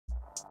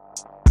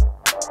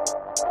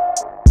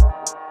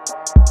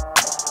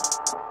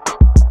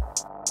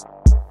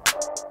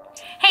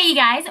Hey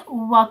guys,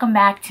 welcome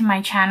back to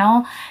my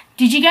channel.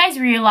 Did you guys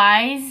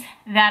realize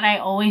that I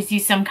always do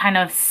some kind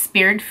of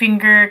spirit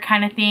finger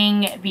kind of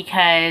thing?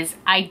 Because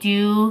I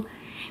do,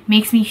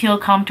 makes me feel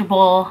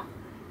comfortable.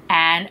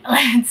 And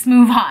let's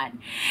move on.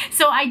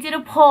 So I did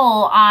a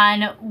poll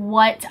on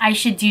what I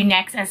should do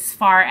next as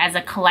far as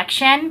a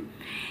collection,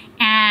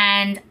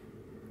 and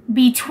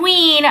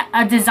between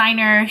a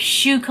designer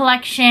shoe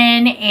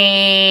collection,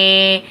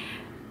 a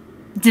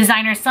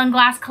designer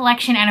sunglass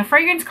collection, and a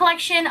fragrance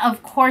collection,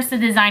 of course the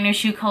designer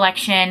shoe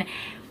collection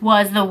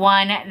was the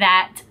one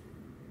that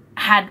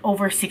had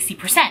over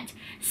 60%.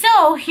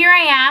 So here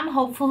I am.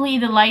 Hopefully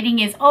the lighting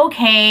is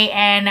okay,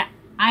 and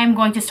I'm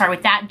going to start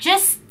with that.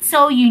 Just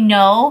so you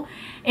know,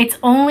 it's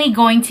only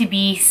going to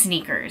be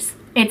sneakers.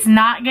 It's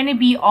not going to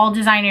be all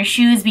designer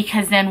shoes,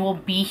 because then we'll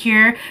be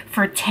here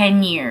for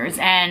 10 years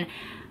and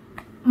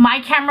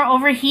my camera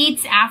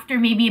overheats after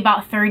maybe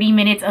about 30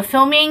 minutes of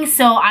filming,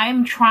 so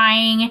I'm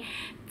trying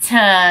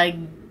to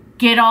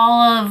get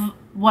all of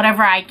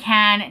whatever I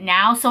can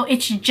now. So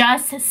it's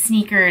just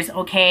sneakers,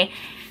 okay?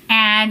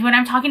 And when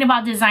I'm talking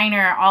about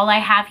designer, all I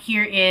have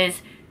here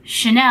is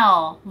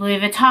Chanel, Louis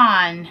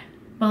Vuitton,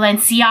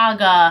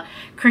 Balenciaga,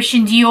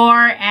 Christian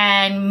Dior,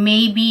 and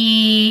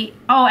maybe,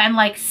 oh, and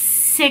like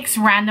 6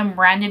 random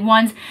branded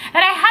ones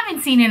that I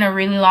haven't seen in a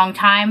really long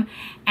time.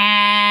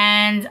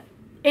 And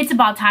it's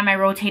about time I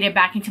rotated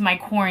back into my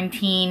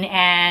quarantine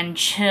and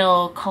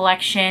chill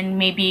collection.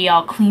 Maybe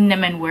I'll clean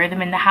them and wear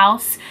them in the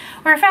house.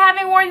 Or if I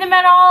haven't worn them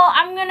at all,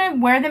 I'm gonna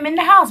wear them in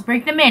the house,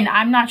 break them in.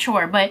 I'm not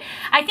sure. But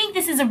I think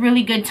this is a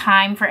really good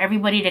time for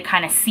everybody to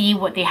kind of see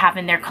what they have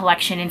in their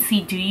collection and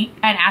see,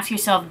 and ask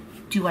yourself,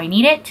 do I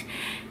need it?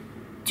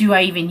 Do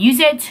I even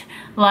use it?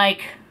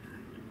 Like,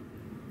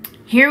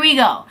 here we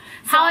go.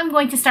 How I'm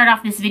going to start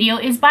off this video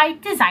is by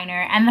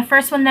designer. And the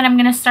first one that I'm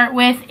gonna start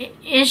with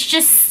is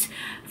just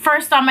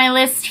first on my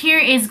list here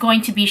is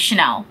going to be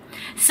Chanel.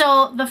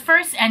 So the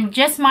first, and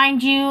just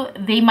mind you,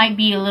 they might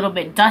be a little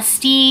bit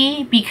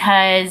dusty,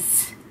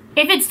 because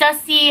if it's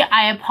dusty,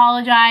 I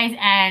apologize,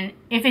 and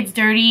if it's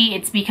dirty,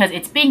 it's because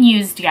it's been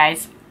used,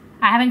 guys.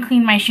 I haven't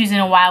cleaned my shoes in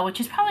a while, which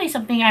is probably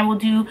something I will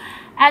do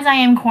as I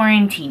am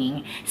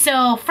quarantining.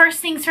 So first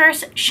things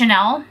first,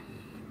 Chanel.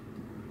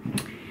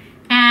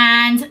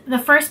 And the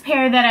first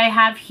pair that I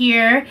have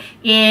here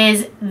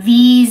is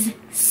these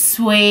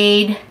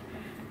suede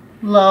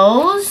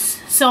lows.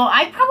 So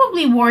I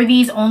probably wore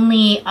these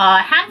only a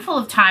handful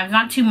of times,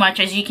 not too much.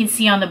 As you can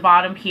see on the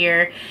bottom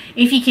here,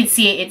 if you can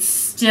see it, it's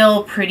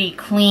still pretty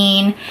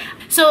clean.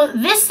 So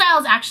this style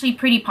is actually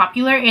pretty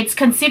popular. It's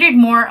considered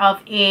more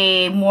of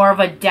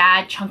a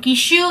dad chunky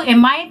shoe. In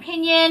my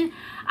opinion,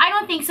 I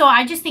don't think so.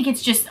 I just think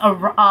it's just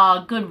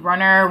a good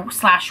runner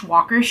 /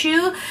 walker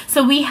shoe.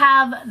 So we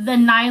have the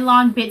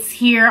nylon bits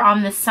here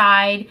on the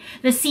side.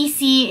 The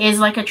CC is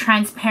like a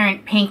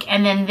transparent pink,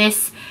 and then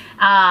this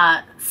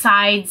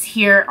sides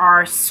here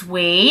are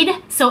suede.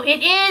 So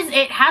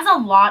it has a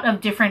lot of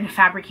different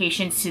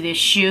fabrications to this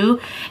shoe,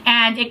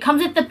 and it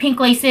comes with the pink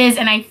laces,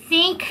 and I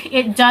think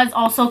it does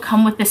also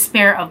come with the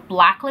spare of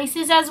black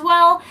laces as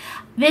well.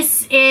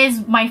 This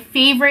is my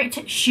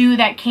favorite shoe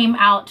that came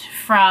out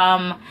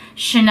from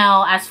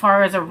Chanel as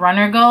far as a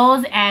runner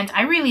goes, and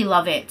I really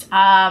love it.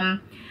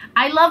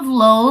 I love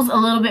lows a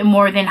little bit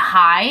more than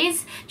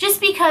highs,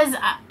 just because,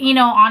 you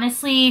know,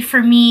 honestly,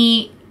 for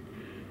me,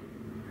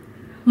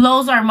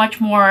 lows are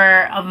much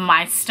more of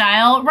my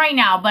style right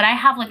now, but I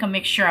have like a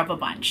mixture of a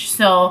bunch.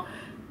 So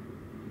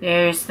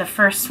there's the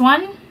first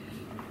one.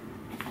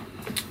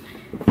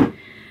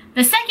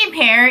 The second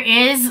pair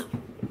is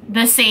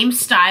the same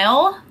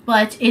style,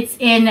 but it's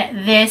in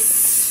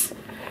this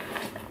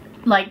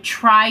like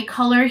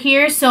tri-color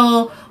here.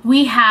 So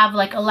we have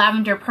like a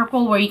lavender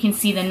purple where you can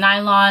see the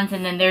nylons,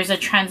 and then there's a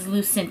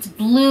translucent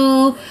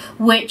blue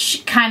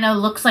which kind of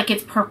looks like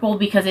it's purple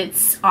because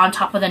it's on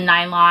top of the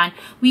nylon.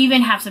 We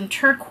even have some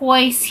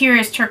turquoise. Here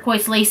is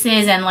turquoise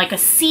laces, and like a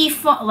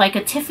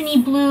Tiffany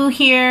blue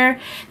here.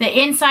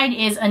 The inside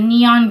is a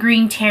neon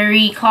green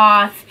terry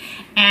cloth,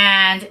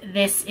 and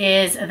this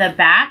is the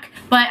back.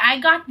 But I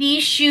got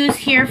these shoes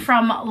here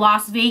from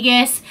Las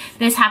Vegas.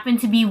 This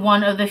happened to be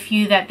one of the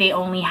few that they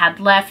only had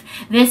left.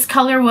 This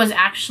color was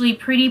actually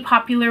pretty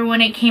popular when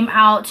it came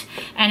out,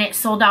 and it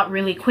sold out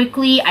really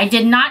quickly. I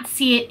did not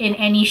see it in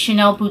any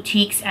Chanel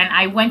boutiques, and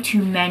I went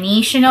to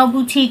many Chanel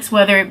boutiques,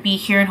 whether it be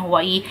here in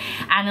Hawaii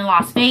and in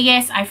Las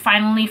Vegas. I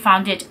finally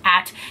found it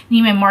at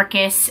Neiman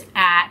Marcus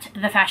at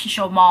the Fashion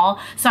Show Mall.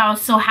 So I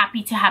was so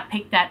happy to have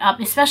picked that up,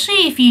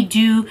 especially if you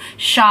do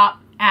shop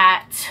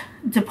at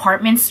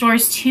department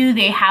stores too.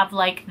 They have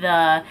like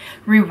the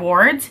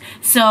rewards,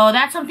 so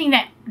that's something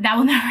that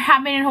will never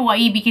happen in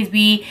Hawaii, because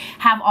we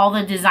have all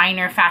the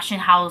designer fashion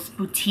house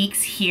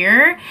boutiques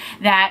here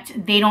that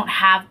they don't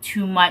have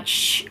too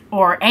much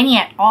or any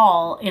at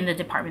all in the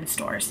department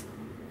stores.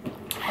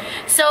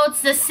 So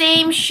it's the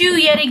same shoe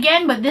yet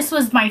again, but this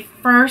was my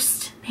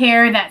first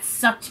pair that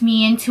sucked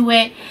me into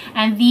it,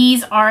 and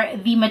these are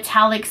the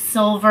metallic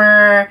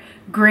silver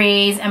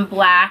grays and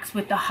blacks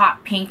with the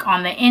hot pink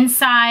on the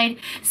inside.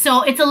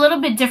 So it's a little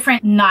bit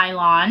different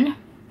nylon,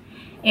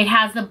 It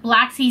has the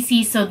black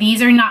CC, so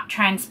these are not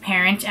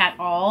transparent at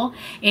all.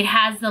 It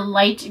has the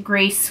light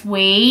gray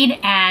suede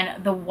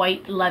and the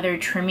white leather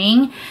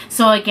trimming.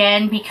 So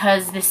again,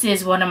 because this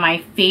is one of my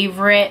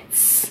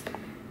favorites,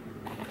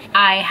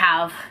 I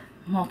have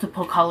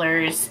multiple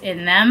colors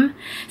in them.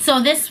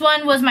 So this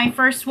one was my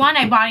first one.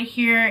 I bought it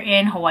here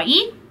in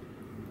Hawaii.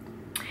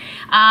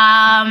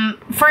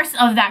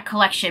 First of that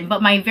collection,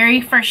 but my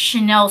very first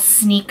Chanel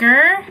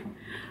sneaker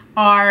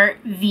are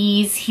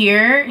these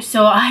here.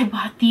 So I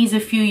bought these a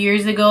few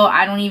years ago.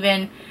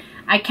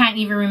 I can't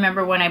even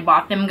remember when I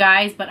bought them,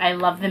 guys, but I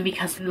love them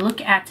because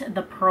look at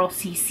the pearl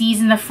CCs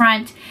in the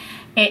front.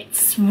 It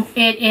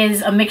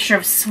is a mixture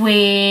of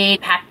suede,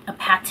 a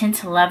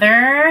patent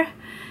leather,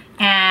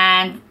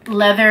 and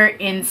leather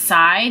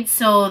inside.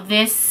 So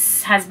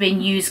this has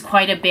been used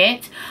quite a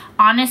bit.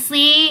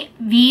 Honestly,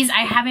 these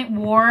I haven't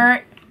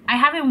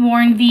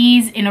worn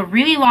these in a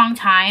really long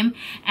time,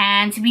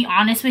 and to be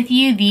honest with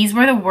you, these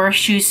were the worst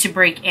shoes to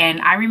break in.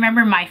 I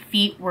remember my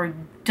feet were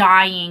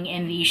dying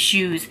in these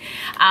shoes.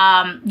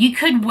 You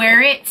could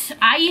wear it.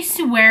 I used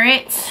to wear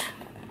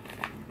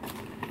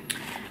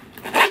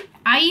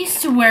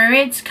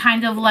it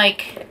kind of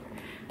like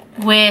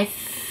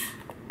with,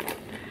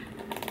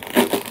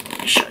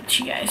 show it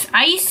to you guys.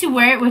 I used to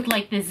wear it with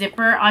like the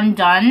zipper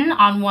undone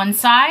on one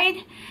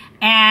side,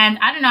 and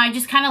I don't know, I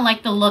just kind of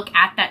like the look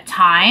at that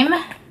time.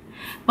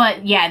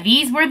 But yeah,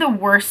 these were the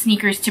worst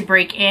sneakers to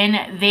break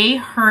in. They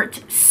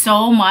hurt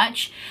so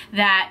much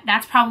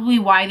that's probably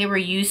why they were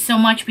used so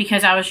much,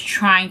 because I was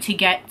trying to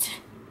get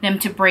them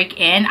to break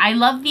in. I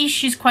love these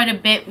shoes quite a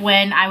bit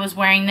when I was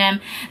wearing them.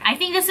 I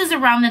think this is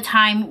around the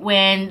time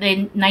when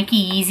the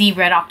Nike Yeezy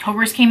Red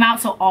Octobers came out,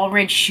 so all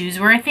red shoes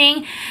were a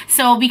thing.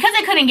 So because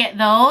I couldn't get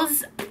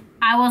those,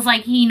 I was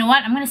like, you know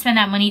what, I'm gonna spend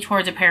that money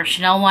towards a pair of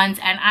Chanel ones,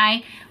 and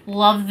I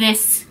love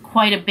this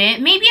quite a bit.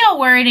 Maybe I'll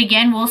wear it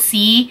again, we'll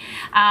see.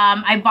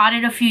 I bought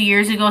it a few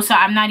years ago, so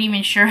I'm not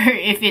even sure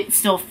if it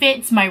still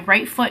fits. My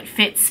right foot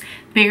fits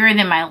bigger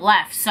than my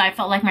left, so I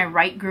felt like my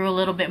right grew a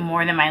little bit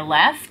more than my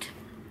left.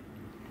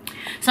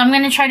 So I'm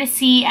going to try to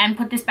see and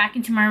put this back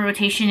into my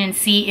rotation and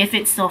see if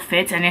it still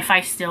fits and if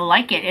I still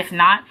like it. If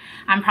not,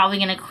 I'm probably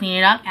going to clean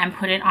it up and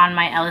put it on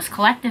my Ellis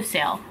Collective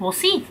sale. We'll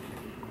see.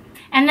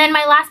 And then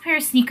my last pair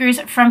of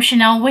sneakers from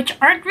Chanel, which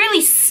aren't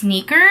really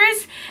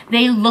sneakers.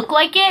 They look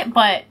like it,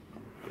 but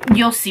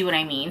you'll see what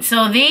I mean.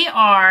 So they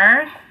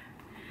are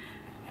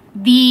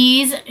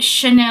these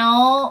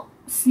Chanel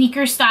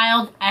sneaker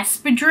styled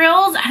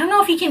espadrilles. I don't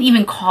know if you can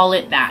even call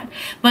it that,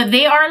 but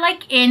they are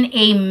like in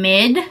a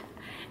mid.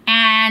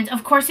 And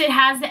of course it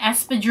has the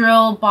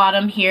espadrille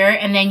bottom here,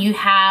 and then you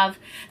have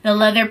the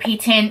leather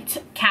patent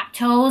cap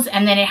toes,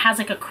 and then it has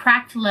like a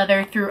cracked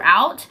leather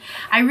throughout.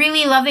 I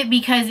really love it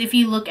because if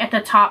you look at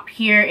the top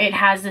here, it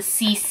has the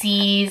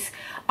CCs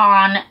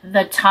on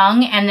the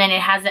tongue, and then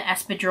it has the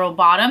espadrille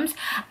bottoms.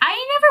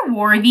 I never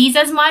wore these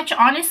as much.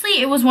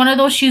 Honestly, it was one of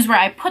those shoes where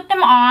I put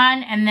them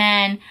on and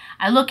then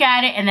I look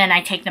at it and then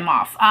I take them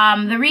off.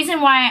 The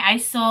reason why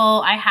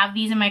I have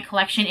these in my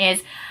collection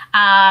is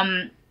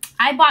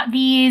I bought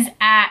these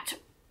at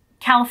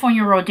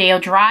California Rodeo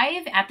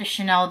Drive at the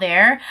Chanel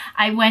there.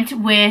 I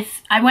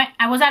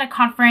was at a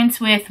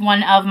conference with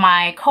one of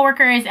my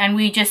coworkers, and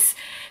we just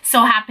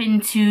so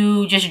happened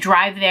to just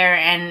drive there,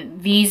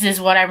 and these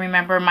is what I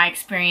remember my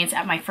experience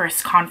at my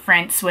first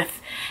conference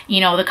with, you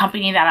know, the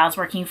company that I was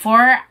working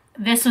for.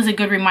 This was a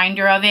good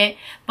reminder of it.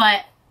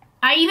 But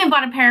I even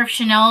bought a pair of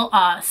Chanel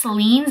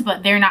Celine's,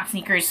 but they're not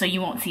sneakers, so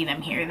you won't see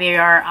them here. They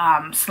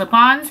are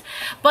slip-ons.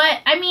 But,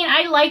 I mean,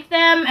 I like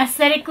them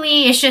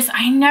aesthetically. It's just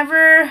I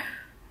never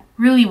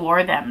really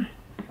wore them.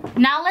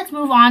 Now let's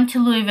move on to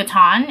Louis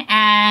Vuitton.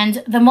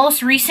 And the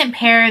most recent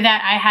pair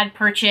that I had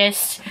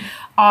purchased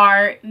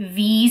are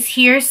these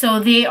here.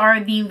 So they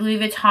are the Louis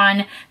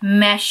Vuitton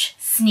mesh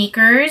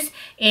sneakers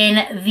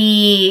in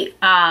the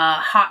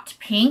hot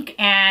pink,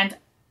 and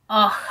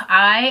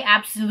I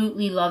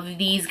absolutely love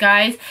these,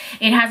 guys.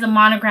 It has a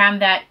monogram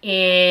that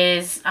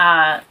is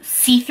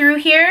see-through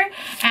here,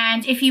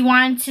 and if you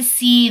want to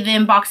see the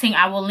unboxing,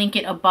 I will link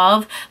it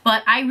above.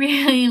 But I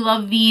really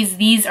love these.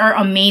 These are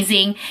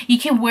amazing. You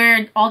can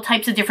wear all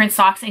types of different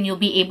socks and you'll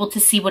be able to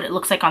see what it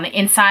looks like on the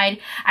inside.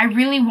 I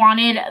really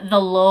wanted the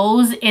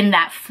lows in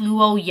that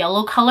fluo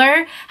yellow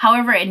color.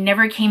 However, it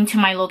never came to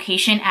my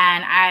location,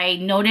 and I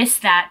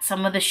noticed that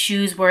some of the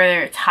shoes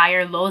where it's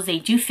higher lows, they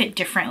do fit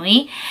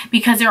differently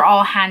because they're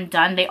all hand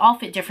done. They all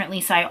fit differently,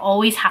 so I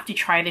always have to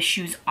try the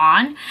shoes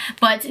on.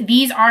 But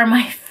these are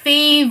my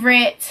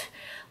favorite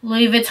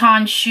Louis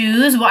Vuitton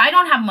shoes. Well, I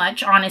don't have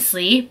much,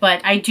 honestly, but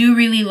I do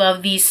really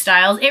love these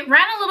styles. It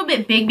ran a little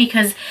bit big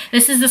because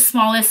this is the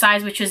smallest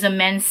size, which is a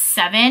men's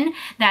 7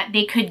 that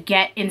they could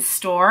get in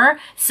store.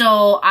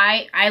 So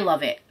I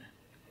love it.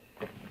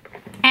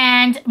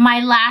 And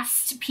my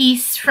last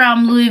piece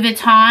from Louis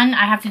Vuitton,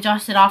 I have to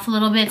dust it off a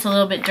little bit, it's a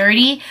little bit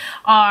dirty,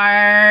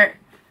 are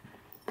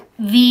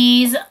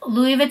these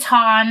Louis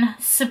Vuitton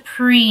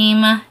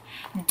Supreme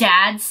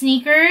dad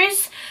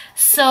sneakers.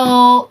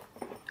 So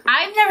I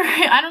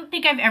I don't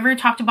think I've ever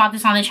talked about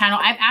this on the channel.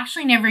 I've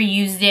actually never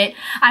used it.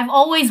 I've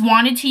always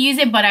wanted to use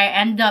it, but I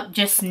end up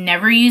just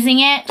never using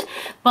it.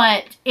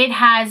 But it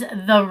has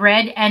the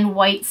red and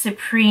white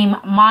Supreme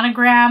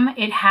monogram.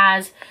 It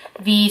has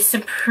the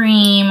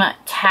Supreme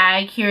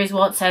tag here as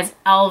well. It says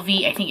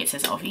LV. I think it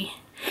says LV.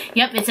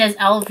 Yep, it says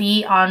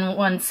LV on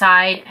one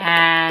side,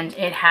 and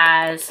it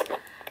has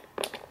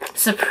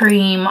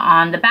Supreme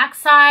on the back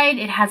side.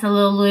 It has a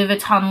little Louis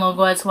Vuitton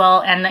logo as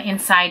well, and the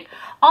inside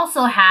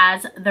also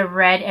has the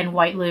red and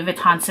white Louis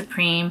Vuitton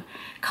Supreme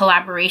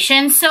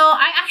collaboration. So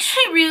I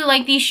actually really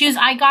like these shoes.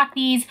 I got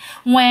these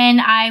when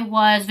I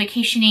was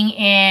vacationing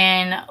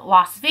in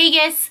Las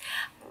Vegas.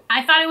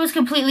 I thought it was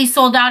completely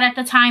sold out at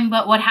the time,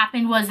 but what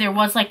happened was there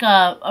was like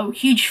a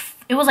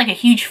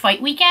huge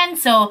fight weekend,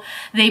 so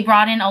they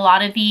brought in a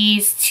lot of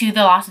these to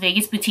the Las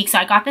Vegas boutique. So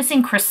I got this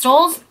in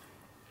crystals.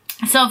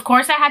 So of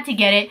course I had to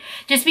get it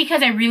just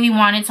because I really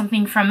wanted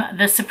something from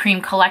the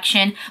Supreme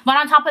collection. But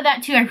on top of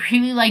that too, I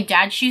really like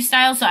dad shoe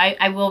style, so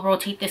I will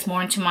rotate this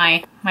more into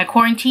my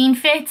quarantine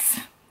fits.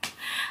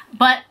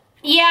 But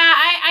yeah,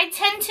 I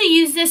tend to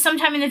use this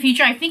sometime in the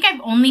future. I think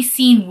I've only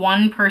seen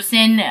one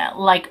person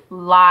like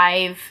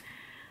live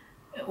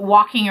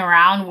walking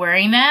around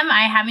wearing them.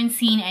 I haven't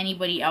seen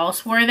anybody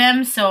else wear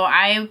them, so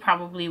I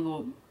probably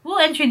will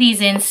enter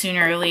these in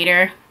sooner or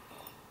later.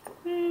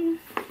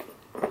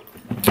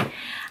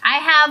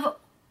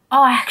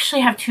 I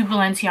actually have two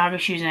Balenciaga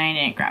shoes and I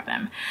didn't grab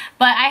them.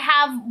 But I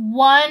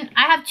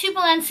have two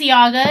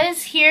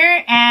Balenciagas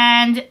here,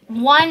 and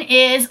one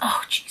is,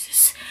 oh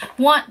Jesus,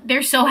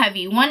 they're so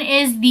heavy. One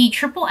is the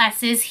triple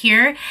S's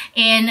here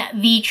in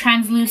the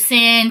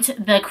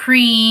translucent, the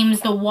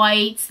creams, the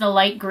whites, the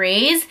light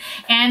grays.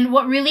 And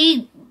what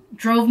really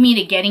drove me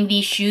to getting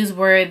these shoes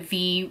were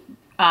the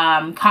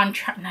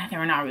they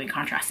were not really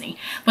contrasting,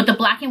 but the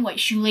black and white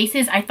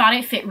shoelaces. I thought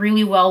it fit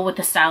really well with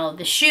the style of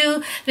the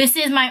shoe. This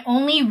is my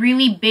only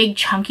really big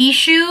chunky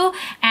shoe,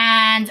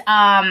 and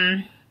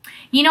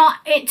you know,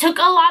 it took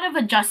a lot of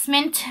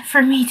adjustment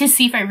for me to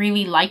see if I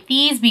really like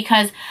these,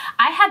 because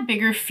I have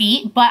bigger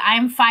feet, but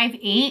I'm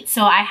 5'8",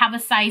 so I have a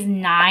size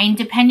 9,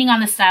 depending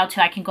on the style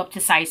too. I can go up to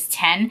size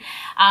 10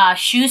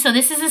 shoe. So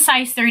this is a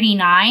size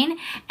 39,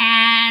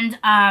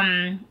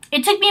 and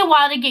it took me a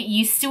while to get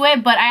used to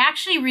it, but I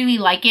actually really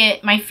like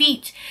it. My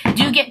feet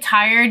do get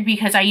tired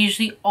because I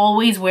usually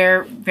always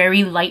wear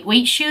very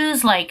lightweight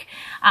shoes like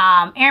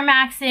Air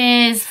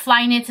Maxes,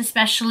 Flyknits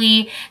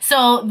especially.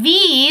 So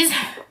these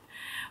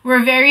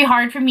were very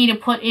hard for me to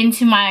put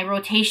into my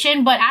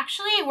rotation, but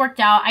actually it worked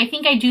out. I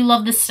think I do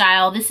love the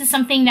style. This is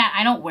something that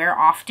I don't wear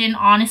often,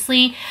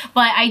 honestly,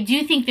 but I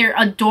do think they're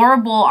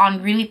adorable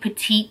on really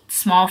petite,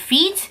 small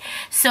feet.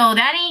 So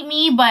that ain't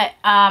me, but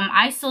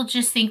I still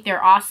just think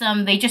they're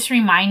awesome. They just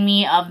remind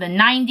me of the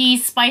 90s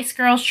Spice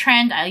Girls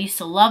trend. I used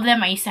to love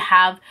them. I used to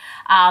have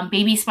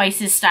Baby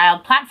Spice's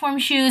styled platform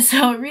shoes,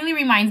 so it really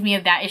reminds me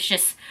of that. It's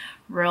just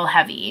real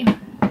heavy.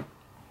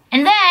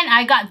 And then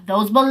I got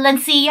those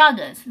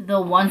Balenciagas, the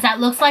ones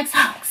that looks like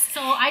socks. So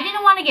I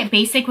didn't want to get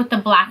basic with the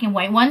black and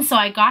white one, so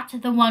I got to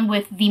the one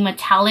with the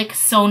metallic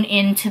sewn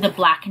into the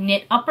black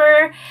knit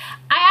upper.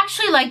 I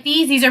actually like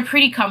these. These are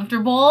pretty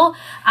comfortable.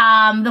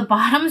 The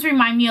bottoms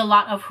remind me a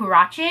lot of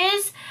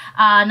Huaraches,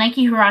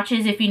 Nike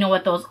Huaraches, if you know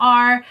what those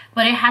are.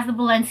 But it has the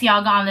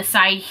Balenciaga on the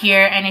side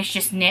here, and it's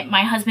just knit.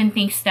 My husband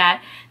thinks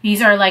that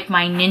these are like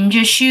my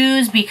ninja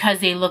shoes because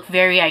they look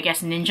very, I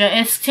guess,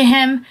 ninja-esque to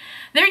him.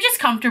 They're just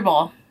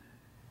comfortable.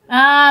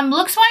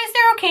 Looks wise,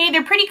 they're okay.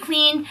 They're pretty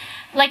clean.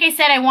 Like I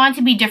said, I wanted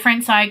to be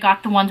different, so I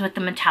got the ones with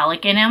the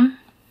metallic in them.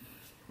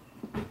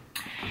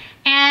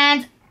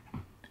 And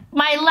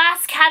my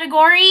last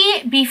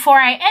category before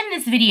I end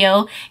this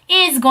video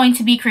is going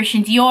to be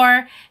Christian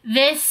Dior.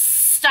 This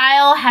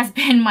style has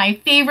been my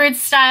favorite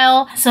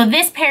style. So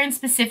this pair in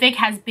specific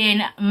has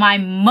been my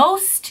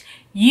most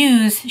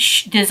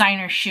used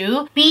designer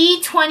shoe.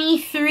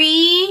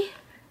 B23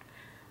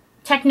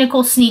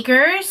 technical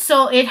sneakers.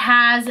 So it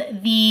has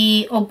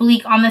the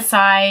oblique on the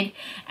side,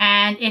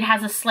 and it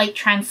has a slight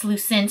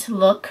translucent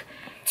look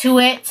to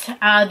it.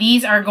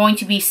 These are going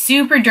to be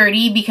super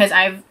dirty because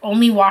I've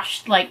only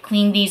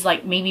cleaned these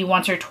like maybe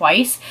once or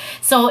twice.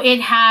 So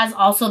it has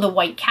also the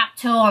white cap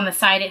toe on the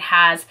side. It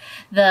has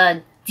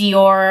the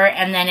Dior,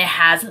 and then it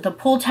has the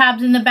pull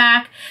tabs in the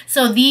back.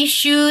 So these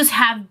shoes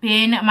have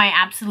been my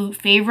absolute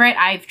favorite.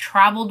 I've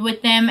traveled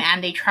with them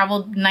and they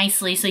traveled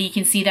nicely, so you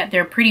can see that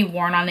they're pretty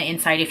worn on the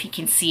inside, if you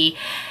can see.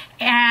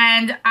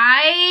 And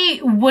I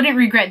wouldn't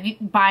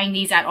regret buying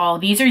these at all.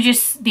 These are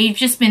they've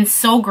just been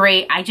so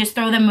great. I just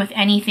throw them with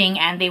anything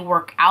and they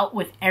work out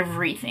with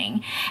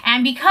everything.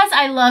 And because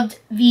I loved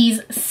these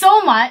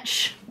so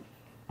much,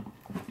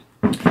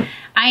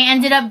 I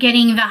ended up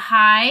getting the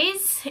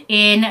highs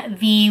in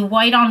the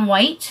white on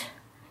white.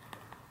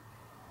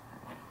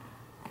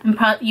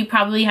 You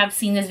probably have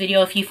seen this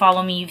video. If you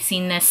follow me, you've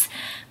seen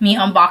me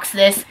unbox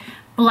this.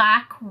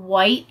 Black,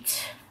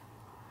 white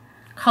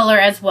color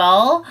as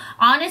well.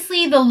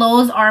 Honestly, the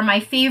lows are my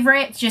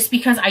favorite just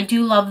because I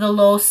do love the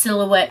low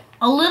silhouette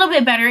a little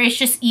bit better. It's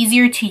just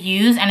easier to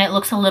use and it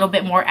looks a little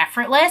bit more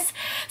effortless.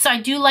 So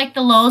I do like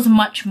the lows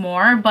much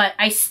more, but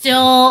I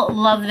still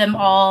love them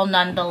all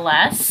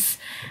nonetheless.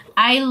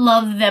 I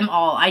love them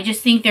all. I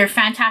just think they're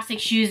fantastic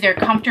shoes. They're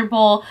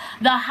comfortable.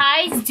 The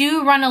highs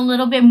do run a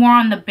little bit more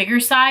on the bigger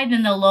side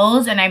than the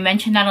lows, and I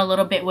mentioned that a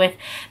little bit with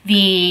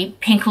the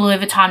pink Louis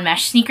Vuitton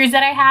mesh sneakers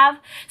that I have.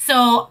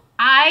 So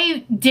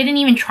I didn't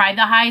even try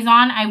the highs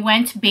on. I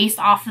went based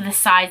off of the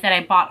size that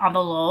I bought on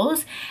the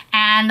lows,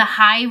 and the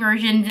high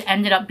versions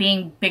ended up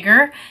being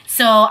bigger.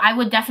 So I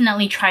would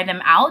definitely try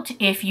them out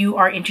if you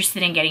are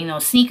interested in getting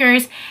those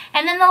sneakers.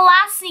 And then the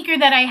last sneaker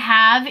that I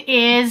have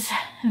is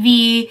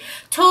the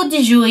Toe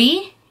de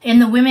Jouy in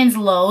the women's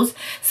lows.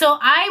 So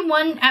at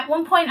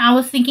one point I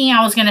was thinking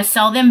I was going to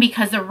sell them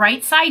because the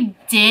right side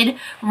did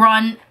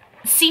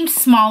seems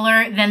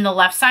smaller than the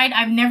left side.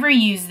 I've never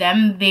used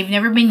them. They've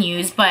never been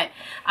used, but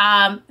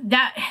the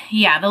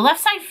left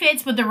side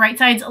fits, but the right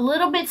side's a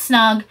little bit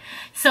snug.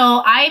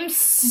 So I'm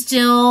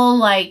still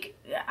like,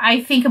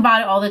 I think about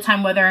it all the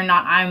time whether or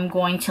not I'm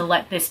going to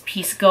let this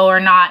piece go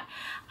or not.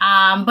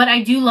 But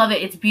I do love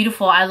it. It's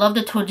beautiful. I love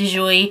the Toe de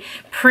Jouy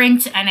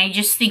print and I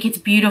just think it's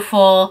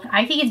beautiful.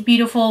 I think it's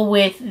beautiful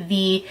with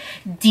the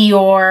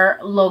Dior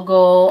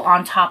logo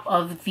on top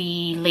of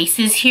the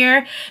laces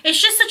here. It's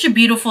just such a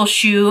beautiful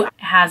shoe. It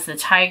has the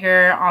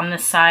tiger on the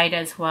side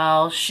as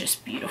well. It's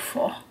just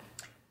beautiful.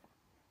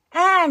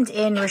 And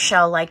in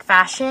Richelle-like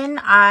fashion,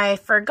 I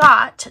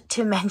forgot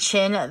to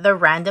mention the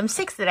random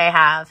 6 that I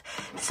have.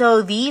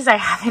 So these I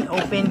haven't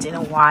opened in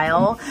a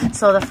while.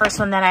 So the first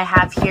one that I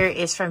have here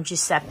is from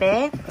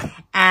Giuseppe.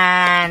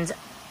 And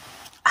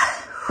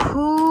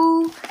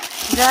who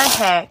the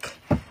heck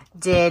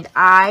did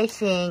I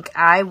think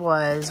I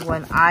was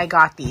when I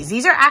got these?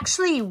 These are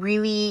actually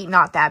really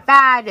not that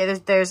bad.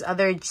 There's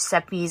other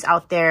Giuseppes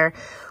out there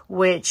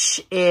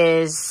which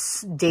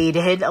is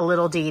dated, a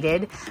little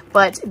dated,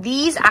 but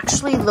these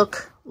actually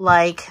look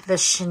like the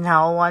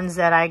Chanel ones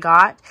that I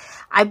got.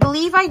 I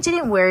believe I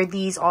didn't wear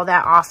these all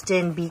that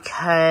often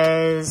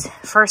because,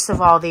 first of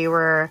all, they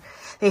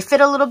fit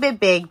a little bit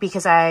big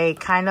because I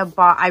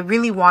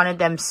really wanted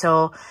them,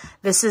 so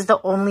this is the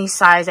only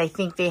size I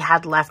think they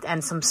had left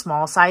and some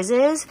small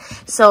sizes.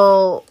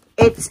 So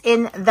it's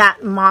in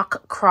that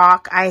mock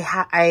croc.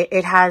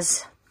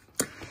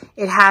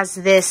 It has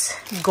this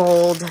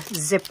gold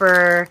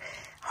zipper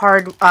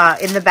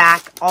in the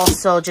back,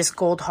 also just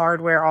gold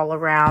hardware all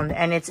around,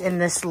 and it's in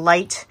this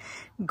light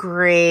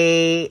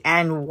gray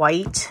and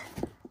white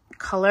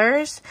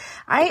colors.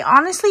 I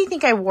honestly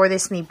think I wore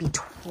this maybe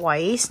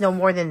twice, no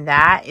more than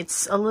that.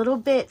 It's a little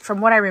bit,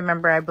 from what I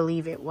remember, I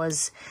believe it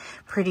was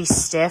pretty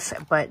stiff,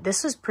 but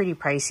this was pretty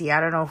pricey. I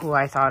don't know who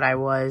I thought I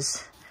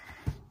was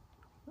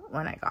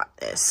when I got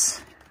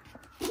this.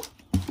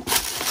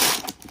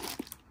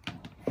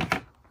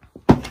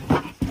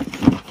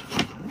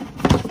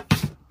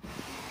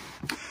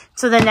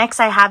 So the next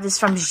I have is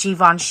from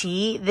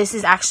Givenchy. This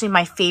is actually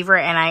my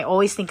favorite and I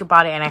always think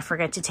about it and I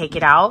forget to take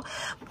it out.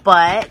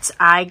 But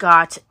I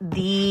got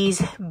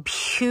these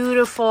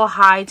beautiful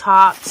high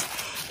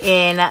tops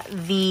in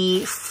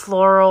the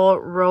floral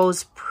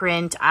rose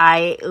print.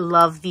 I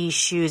love these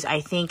shoes. I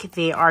think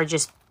they are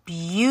just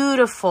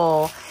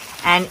beautiful,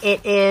 and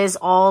it is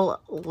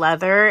all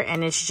leather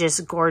and it's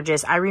just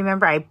gorgeous. I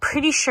remember, I'm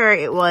pretty sure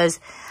it was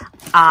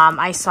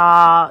I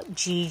saw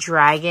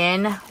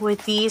G-Dragon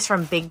with these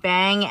from Big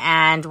Bang,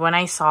 and when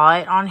I saw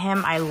it on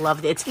him, I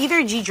loved it. It's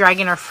either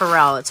G-Dragon or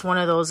Pharrell. It's one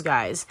of those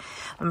guys.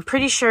 I'm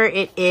pretty sure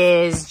it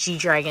is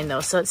G-Dragon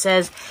though. So it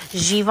says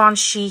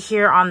Givenchy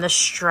here on the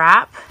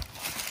strap.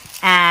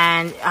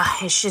 And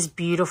it's just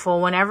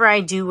beautiful. Whenever I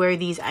do wear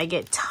these, I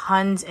get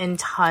tons and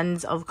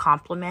tons of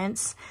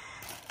compliments.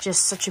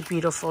 Just such a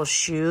beautiful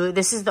shoe.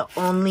 This is the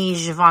only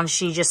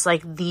Givenchy, just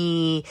like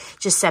the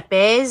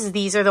Giuseppe's.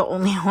 These are the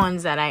only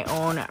ones that I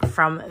own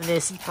from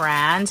this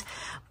brand.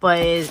 But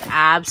it is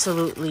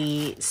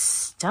absolutely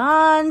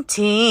stunning.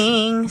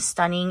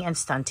 Stunning and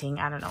stunting.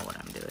 I don't know what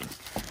I'm doing.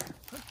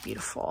 But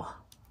beautiful.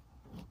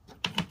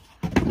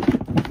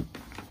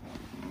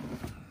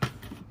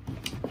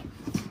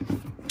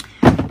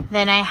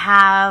 Then I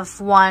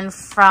have one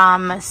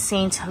from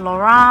Saint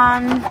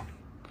Laurent,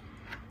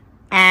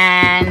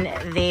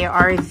 and they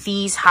are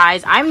these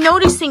highs. I'm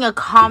noticing a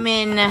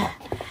common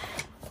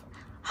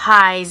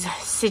highs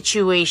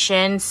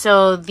situation.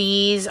 So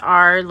these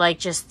are like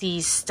just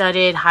these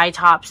studded high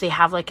tops. They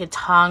have like a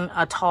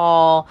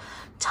tall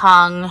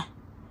tongue,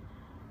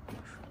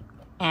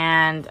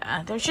 and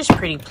they're just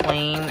pretty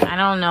plain. I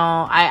don't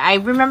know. I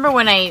remember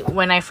when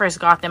I first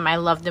got them, I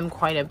loved them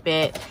quite a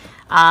bit.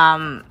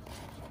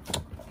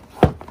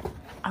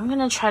 I'm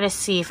going to try to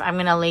see if I'm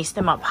going to lace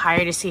them up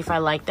higher to see if I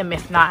like them.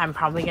 If not, I'm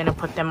probably going to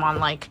put them on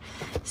like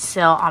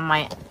sale on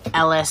my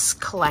LS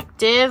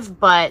Collective.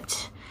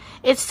 But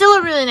it's still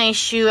a really nice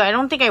shoe. I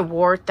don't think I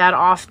wore it that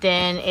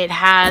often. It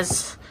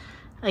has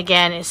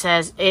Again, it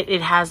says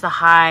it has the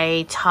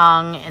high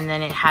tongue, and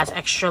then it has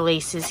extra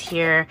laces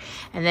here,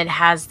 and then it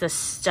has the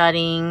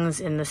studdings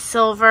in the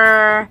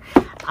silver.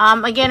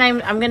 Again,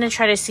 I'm gonna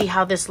try to see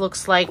how this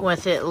looks like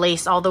with it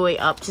laced all the way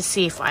up to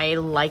see if I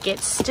like it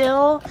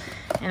still.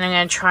 And I'm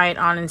gonna try it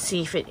on and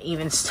see if it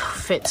even still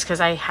fits,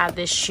 because I had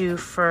this shoe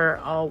for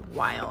a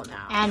while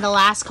now. And the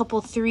last couple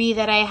three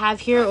that I have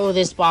here, oh,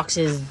 this box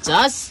is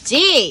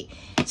dusty.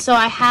 So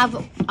I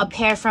have a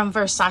pair from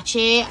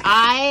Versace.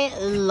 I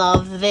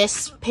love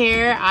this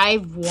pair.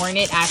 I've worn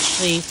it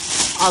actually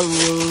a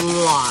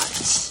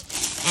lot.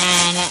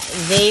 And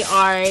they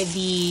are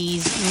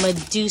these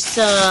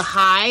Medusa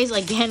highs.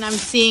 Again, I'm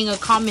seeing a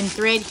common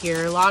thread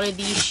here. A lot of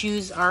these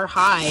shoes are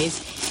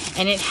highs.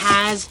 And it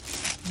has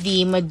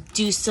the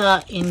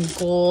Medusa in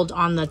gold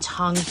on the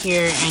tongue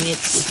here. And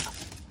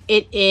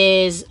it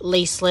is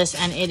laceless,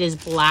 and it is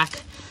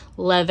black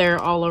leather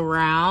all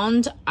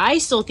around. I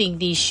still think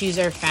these shoes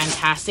are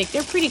fantastic.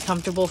 They're pretty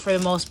comfortable for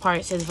the most part.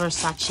 It says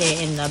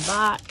Versace in the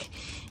back,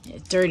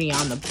 dirty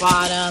on the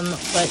bottom,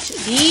 but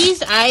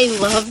these, I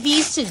love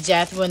these to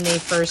death. When I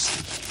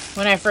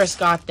first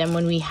got them,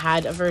 when we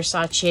had a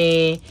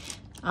Versace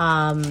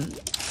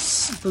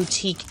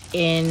boutique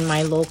in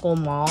my local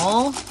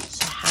mall,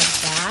 so I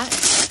have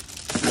that.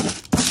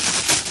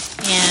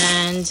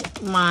 And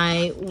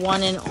my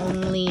one and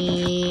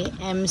only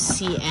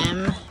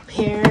MCM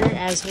pair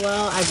as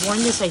well. I've worn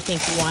this, I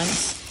think,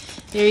 once.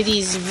 They're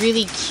these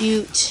really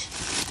cute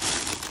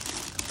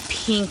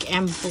pink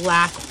and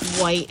black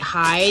white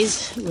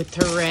highs with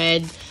the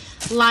red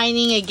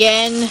lining.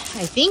 Again,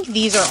 I think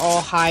these are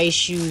all high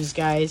shoes,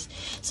 guys.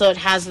 So it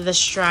has the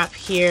strap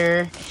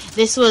here.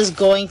 This was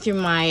going through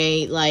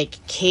my like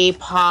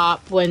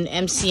K-pop, when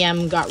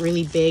MCM got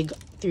really big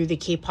through the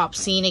K-pop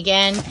scene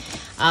again.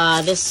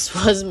 This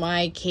was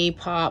my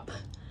K-pop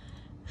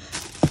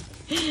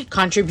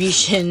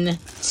contribution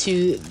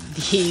to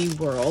the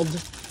world.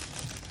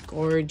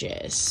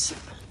 Gorgeous.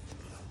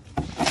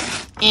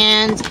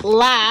 And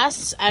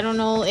last, I don't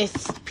know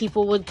if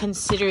people would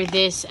consider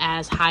this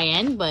as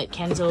high-end, but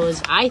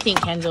I think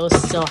Kenzo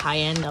is still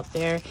high-end up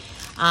there.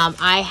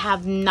 I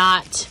have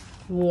not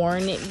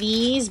worn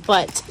these,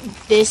 but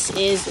this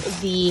is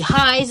the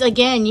highs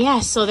again.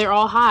 Yes, so they're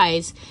all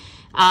highs.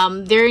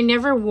 They're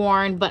never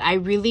worn, but I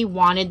really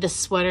wanted the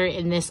sweater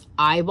in this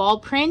eyeball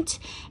print.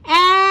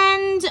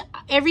 And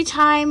every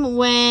time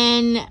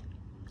when,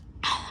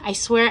 I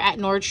swear at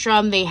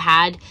Nordstrom, they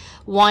had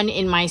one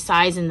in my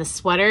size in the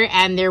sweater,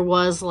 and there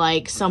was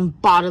like some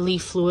bodily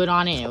fluid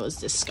on it. It was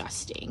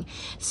disgusting.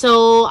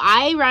 So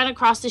I ran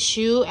across the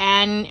shoe,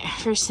 and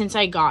ever since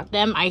I got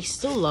them, I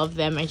still love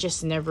them. I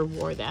just never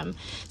wore them.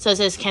 So it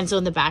says Kenzo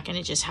in the back, and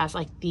it just has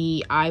like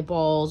the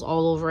eyeballs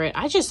all over it.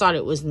 I just thought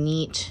it was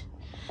neat.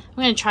 I'm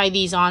going to try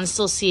these on,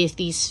 still see if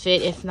these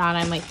fit. If not,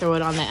 I might throw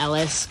it on the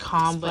LS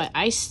comp, but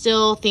I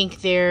still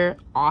think they're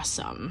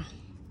awesome.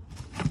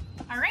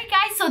 Alright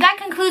guys, so that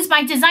concludes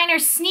my designer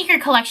sneaker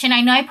collection.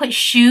 I know I put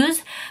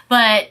shoes,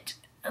 but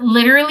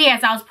literally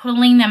as I was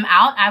pulling them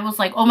out, I was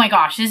like, oh my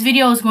gosh, this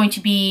video is going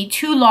to be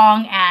too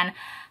long. And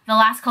the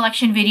last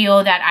collection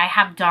video that I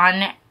have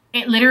done,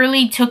 it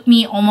literally took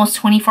me almost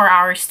 24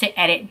 hours to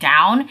edit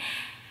down.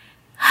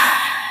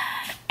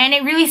 And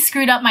it really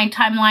screwed up my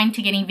timeline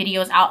to getting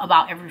videos out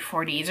about every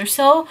 4 days or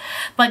so.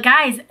 But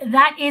guys,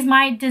 that is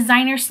my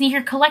designer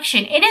sneaker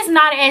collection. It is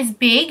not as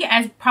big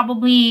as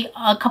probably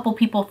a couple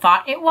people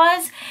thought it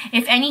was.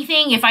 If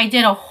anything, if I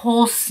did a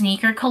whole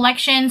sneaker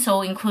collection,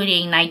 so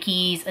including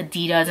Nikes,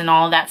 Adidas, and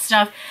all of that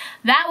stuff,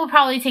 that would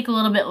probably take a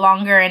little bit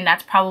longer, and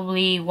that's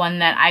probably one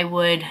that I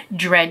would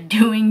dread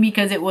doing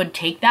because it would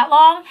take that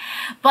long.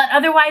 But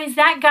otherwise,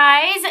 that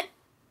guys,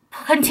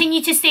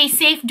 continue to stay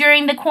safe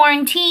during the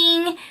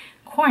quarantining.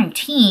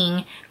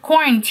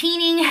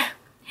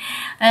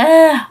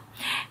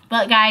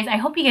 But guys, I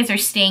hope you guys are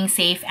staying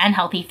safe and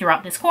healthy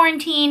throughout this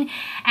quarantine.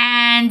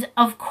 And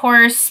of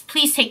course,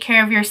 please take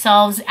care of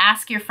yourselves.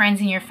 Ask your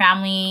friends and your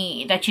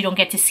family that you don't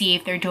get to see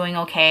if they're doing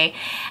okay.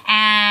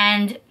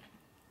 And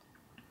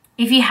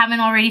if you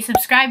haven't already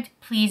subscribed,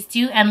 please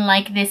do, and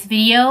like this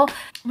video.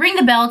 Ring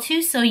the bell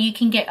too, so you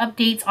can get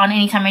updates on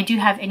anytime I do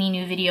have any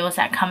new videos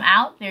that come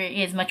out. There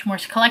is much more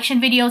collection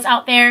videos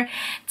out there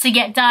to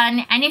get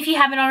done. And if you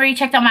haven't already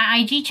checked out my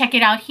IG, check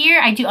it out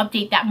here. I do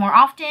update that more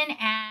often.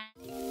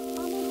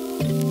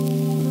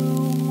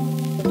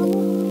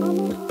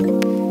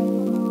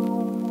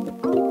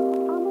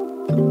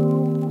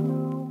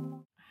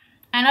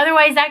 And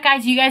otherwise, that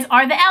guys, you guys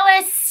are the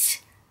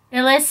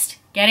illest.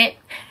 Get it?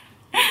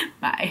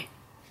 Bye.